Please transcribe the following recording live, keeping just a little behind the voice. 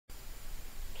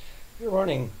you're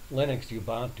running Linux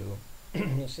Ubuntu,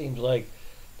 it seems like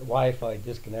the Wi-Fi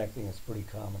disconnecting is pretty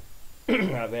common.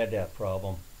 I've had that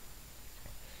problem.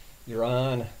 You're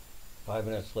on, 5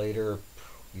 minutes later,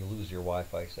 you lose your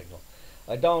Wi-Fi signal.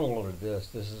 I downloaded this.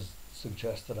 This is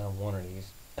suggested on one of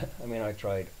these. I mean, I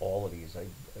tried all of these. I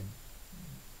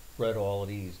read all of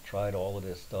these, tried all of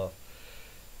this stuff.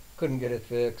 Couldn't get it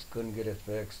fixed, couldn't get it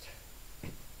fixed.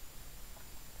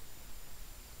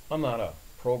 I'm not a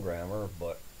programmer,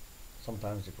 but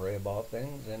sometimes you pray about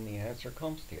things and the answer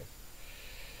comes to you.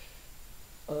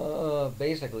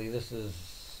 Basically,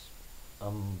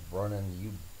 I'm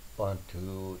running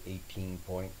Ubuntu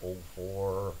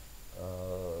 18.04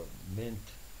 Mint,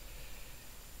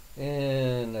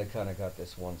 and I kind of got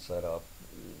this one set up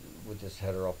with this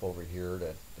header up over here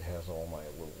that has all my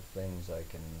little things. I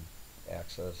can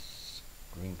access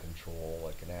screen control,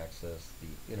 I can access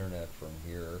the internet from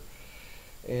here,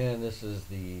 and this is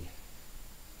the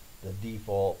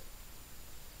default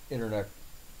internet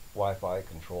Wi-Fi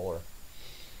controller.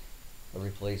 I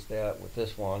replaced that with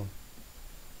this one.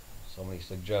 Somebody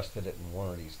suggested it in one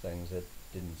of these things. It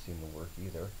didn't seem to work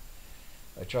either.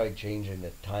 I tried changing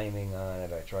the timing on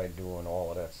it. I tried doing all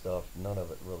of that stuff. None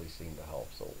of it really seemed to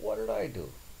help. So what did I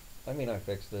do? I mean, I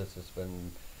fixed this. It's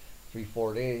been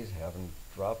 3-4 days. Haven't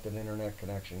dropped an internet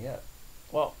connection yet.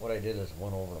 Well, what I did is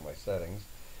went over to my settings.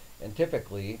 And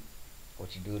typically,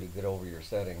 what you do to get over your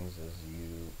settings is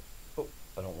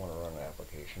I don't want to run an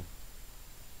application.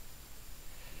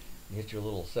 You hit your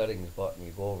little settings button,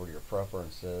 you go over to your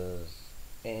preferences,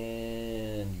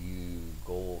 and you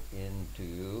go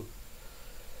into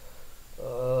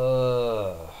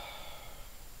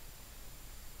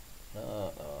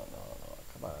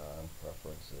come on,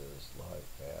 preferences, live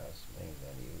pass, main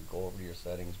menu, go over to your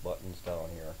settings buttons down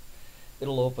here.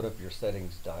 It'll open up your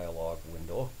settings dialog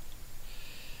window,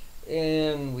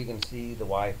 and we can see the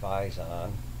Wi-Fi's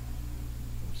on.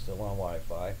 I'm still on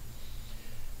Wi-Fi.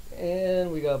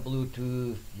 And we got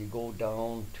Bluetooth. You go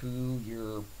down to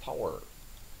your power.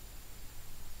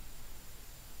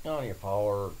 Now your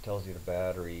power tells you the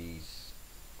batteries,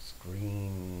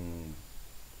 screen,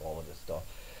 all of this stuff.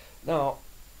 Now,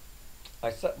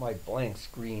 I set my blank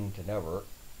screen to never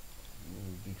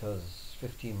because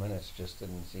 15 minutes just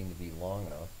didn't seem to be long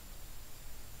enough.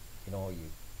 You know, you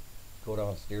go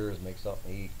downstairs, make something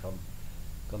to eat,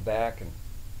 come back, and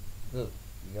you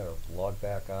gotta log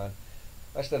back on.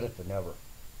 I set it to never.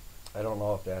 I don't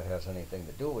know if that has anything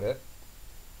to do with it.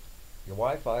 Your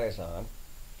Wi-Fi is on,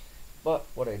 but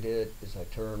what I did is I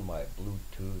turned my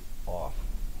Bluetooth off.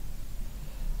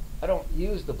 I don't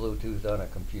use the Bluetooth on a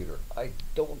computer. I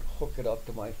don't hook it up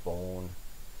to my phone.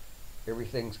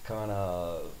 Everything's kind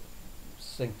of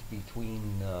synced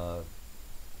between,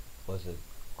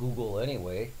 Google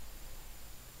anyway,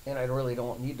 and I really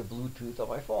don't need the Bluetooth on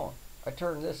my phone. I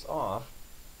turn this off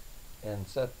and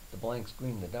set the blank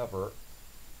screen to never,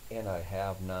 and I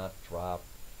have not dropped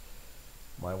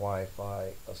my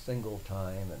Wi-Fi a single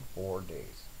time in 4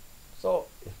 days. So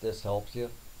if this helps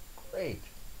you, great.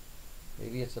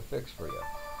 Maybe it's a fix for you.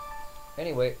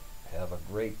 Anyway, have a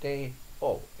great day.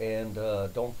 Oh, and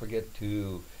don't forget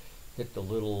to hit the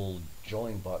little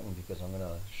join button, because I'm going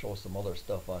to show some other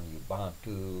stuff on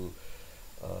Ubuntu,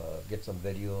 get some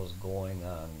videos going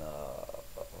on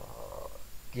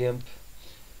GIMP,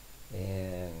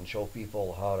 and show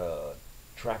people how to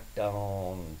track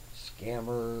down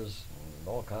scammers and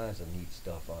all kinds of neat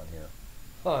stuff on here.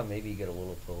 Maybe get a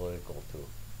little political too.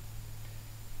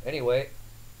 Anyway,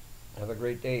 have a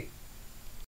great day.